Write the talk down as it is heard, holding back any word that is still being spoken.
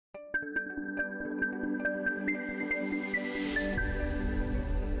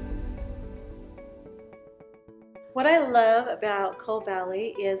What I love about Coal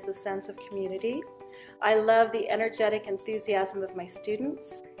Valley is the sense of community. I love the energetic enthusiasm of my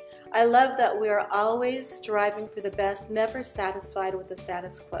students. I love that we are always striving for the best, never satisfied with the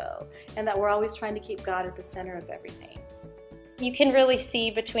status quo, and that we're always trying to keep God at the center of everything. You can really see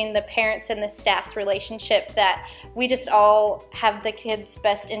between the parents and the staff's relationship that we just all have the kids'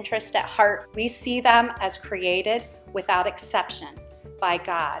 best interest at heart. We see them as created without exception by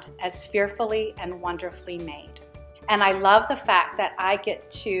God, as fearfully and wonderfully made. And I love the fact that I get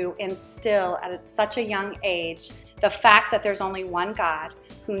to instill at such a young age the fact that there's only one God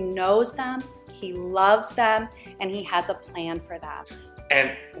who knows them, He loves them, and He has a plan for them.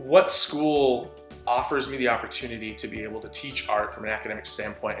 And what school offers me the opportunity to be able to teach art from an academic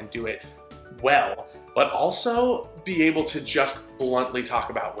standpoint and do it well, but also be able to just bluntly talk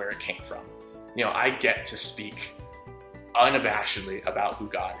about where it came from. You know, I get to speak unabashedly about who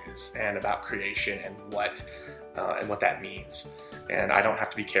God is and about creation and what that means. And I don't have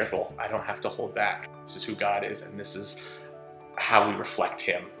to be careful. I don't have to hold back. This is who God is, and this is how we reflect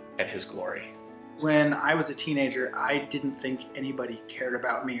Him and His glory. When I was a teenager, I didn't think anybody cared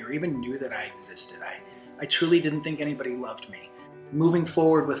about me or even knew that I existed. I truly didn't think anybody loved me. Moving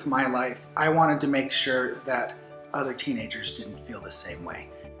forward with my life, I wanted to make sure that other teenagers didn't feel the same way.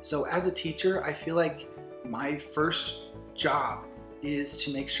 So as a teacher, I feel like my first job is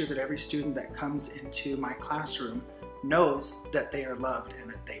to make sure that every student that comes into my classroom knows that they are loved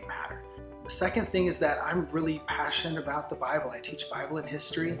and that they matter. The second thing is that I'm really passionate about the Bible. I teach Bible and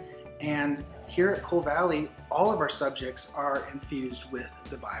history, and here at Coal Valley, all of our subjects are infused with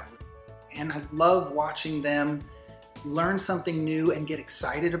the Bible. And I love watching them learn something new and get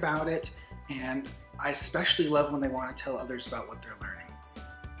excited about it, and I especially love when they want to tell others about what they're learning.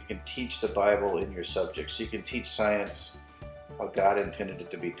 You can teach the Bible in your subjects. You can teach science how God intended it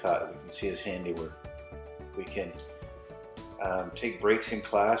to be taught. We can see His handiwork. We can take breaks in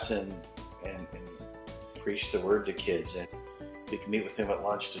class and preach the Word to kids. And we can meet with them at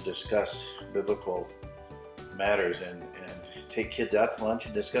lunch to discuss biblical matters and take kids out to lunch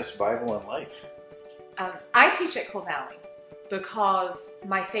and discuss Bible and life. I teach at Coal Valley because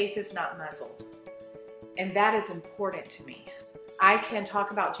my faith is not muzzled, and that is important to me. I can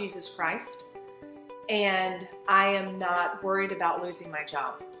talk about Jesus Christ, and I am not worried about losing my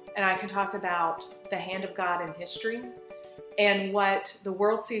job. And I can talk about the hand of God in history, and what the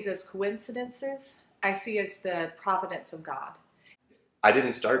world sees as coincidences, I see as the providence of God. I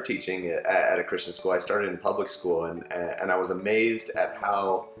didn't start teaching at a Christian school. I started in public school, and I was amazed at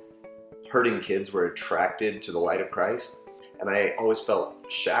how hurting kids were attracted to the light of Christ. And I always felt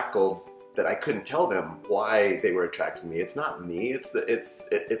shackled that I couldn't tell them why they were attracted to me. It's not me. It's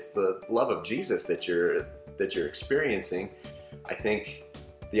the love of Jesus that you're experiencing. I think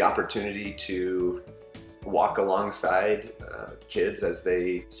the opportunity to walk alongside kids as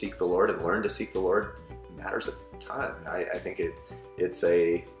they seek the Lord and learn to seek the Lord matters a ton. I think it's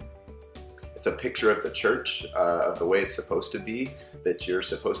a picture of the church, of the way it's supposed to be, that you're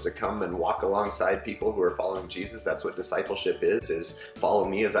supposed to come and walk alongside people who are following Jesus. That's what discipleship is follow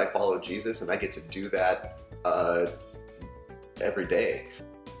me as I follow Jesus, and I get to do that every day.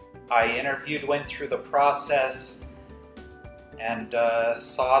 I went through the process, and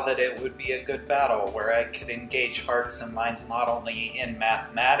saw that it would be a good battle where I could engage hearts and minds not only in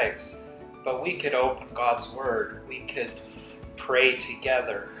mathematics, but we could open God's Word, we could pray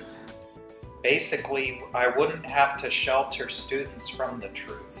together. Basically, I wouldn't have to shelter students from the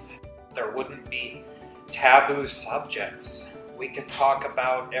truth. There wouldn't be taboo subjects. We could talk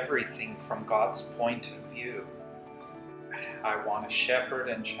about everything from God's point of view. I want to shepherd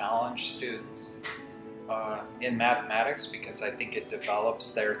and challenge students in mathematics because I think it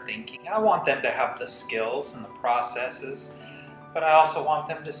develops their thinking. I want them to have the skills and the processes, but I also want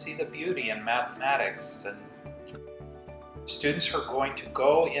them to see the beauty in mathematics. And students are going to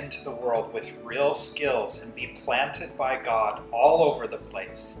go into the world with real skills and be planted by God all over the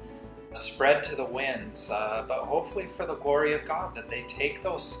place, spread to the winds, but hopefully for the glory of God, that they take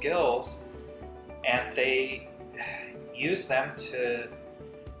those skills and they use them to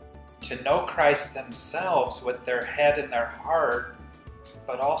know Christ themselves with their head and their heart,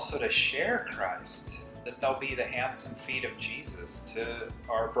 but also to share Christ, that they'll be the hands and feet of Jesus to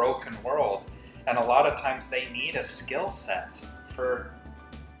our broken world. And a lot of times they need a skill set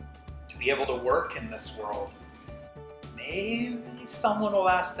to be able to work in this world. Maybe someone will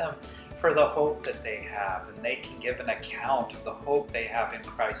ask them for the hope that they have, and they can give an account of the hope they have in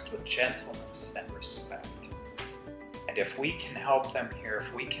Christ with gentleness and respect. And if we can help them here,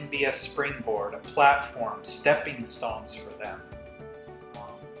 if we can be a springboard, a platform, stepping stones for them,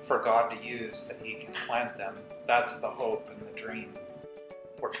 for God to use, that He can plant them. That's the hope and the dream.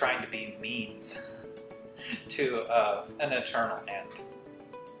 We're trying to be means to an eternal end.